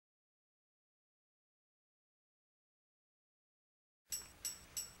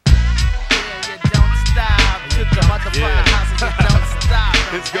motherfucking house and you don't stop.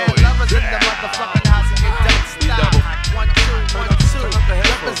 It's And going lovers in the motherfucking house and you don't stop. 1, 2, 1, 2.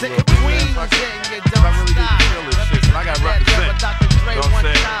 Representing Queens and you don't stop. I got represent. Dr. Dre, You know what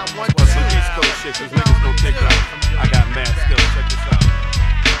I'm saying? But some East Coast shit, cause niggas don't take it out. I got mad skills, check this out.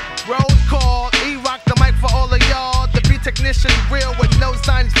 Roll call, E-Rock the mic for all of y'all. The beat technician real with no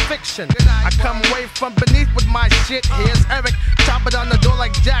science fiction. I come way from beneath with my shit. Here's Eric, chop it on the door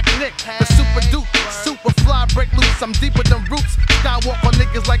like Jack Nick. The super dupe, super fly, break loose. I'm deeper than roots. Skywalk on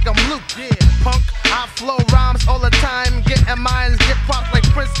niggas like I'm Luke. Punk, I flow rhymes all the time. Getting mines, get props like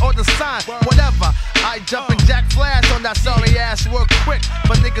Prince or the Sign. Whatever, I jump and Jack Flash on that sorry ass real quick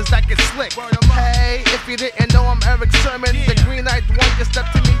for niggas that get slick. Hey, if you didn't know, I'm Eric Sherman. The green-eyed one, you step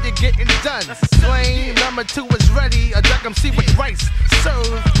to me, you're getting done. Swain, number 2 is ready. A Jack MC with rice.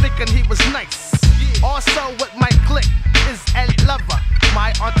 Serve, thinking he was nice. Also with my clique is Ed Lover. My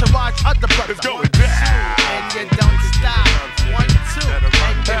entourage, other brother. It's going down. And you don't stop. 1, 2, and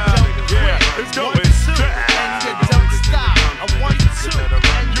you don't quit. It's going 1, 2, and you don't stop. 1, 2,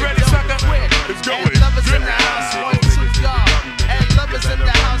 and you don't quit. It's going And lovers in the house, 1, 2, y'all. And lovers in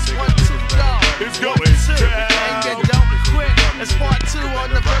the house, 1, 2, y'all. It's 1, going 2, down. and you don't quit. It's part 2 on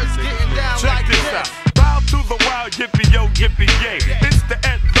the verse, getting down Check like this this. out. Bow to the wild, yippee yo, yippee yay. It's the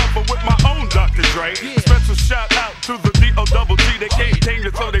Ed Lover with my own Dr. Dre. Special shout out to the D-O-double-G. They can't tame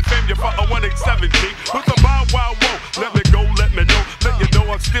you, so they fame you for a 187G. With the bow wow whoa, let me go, let me know. Let you know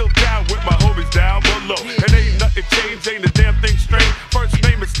I'm still down with my homies down below. And ain't nothing changed, ain't a damn thing strange. First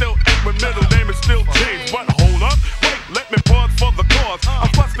name is still Ed, my middle name is still James. But hold up, wait, let me pause for the cause.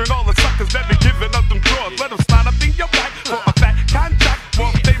 I'm busting all the suckers that be giving up them draws. Let them slide up in your back for a fat contract.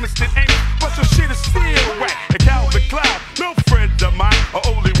 More famous than Amos, but your shit is still whack. And Calvin Klein, no friend of mine. I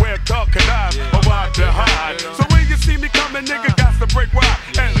only wear dark knives, or wide to hide. So when you see me coming, nigga, got to break wide.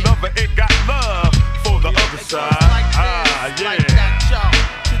 And Lover ain't got love for the other side. Ah, yeah.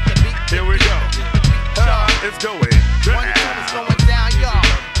 Here we go. It's going down. 1, 2, it's going down, y'all.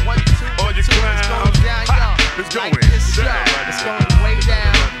 1, 2, All you 2, it's clowns. going down, y'all. It's going like this, down. y'all. It's going way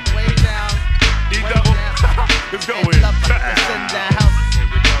down, way down. E-double. It's going It's in the down. house.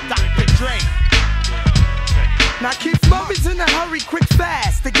 Dr. Dre. Now Keith Murray's in a hurry, quick,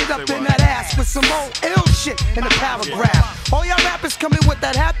 fast to get up in that ass with some old ill shit in a paragraph. All y'all rappers coming with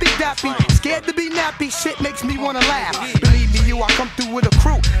that happy dappy, scared to be nappy, shit makes me wanna laugh. Believe me, I come through with a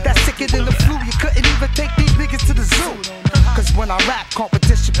crew that's sicker than the flu. You couldn't even take these niggas to the zoo. Cause when I rap,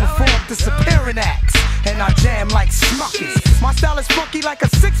 competition perform disappearing acts. And I jam like Smuckers. My style is funky like a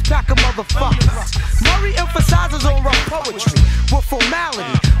 6-pack of motherfuckers. Murray emphasizes on rough poetry with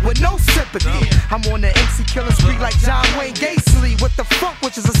formality, with no sympathy. I'm on the MC killing spree like John Wayne Gacy with the funk,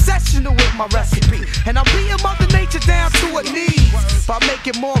 which is exceptional with my recipe. And I'm beating Mother Nature down to her knees by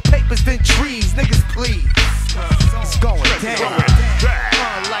making more papers than trees. Niggas, please. It's going down.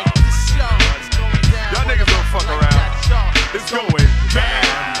 Like this, y'all. It's going down. Y'all niggas don't fuck around. It's going down.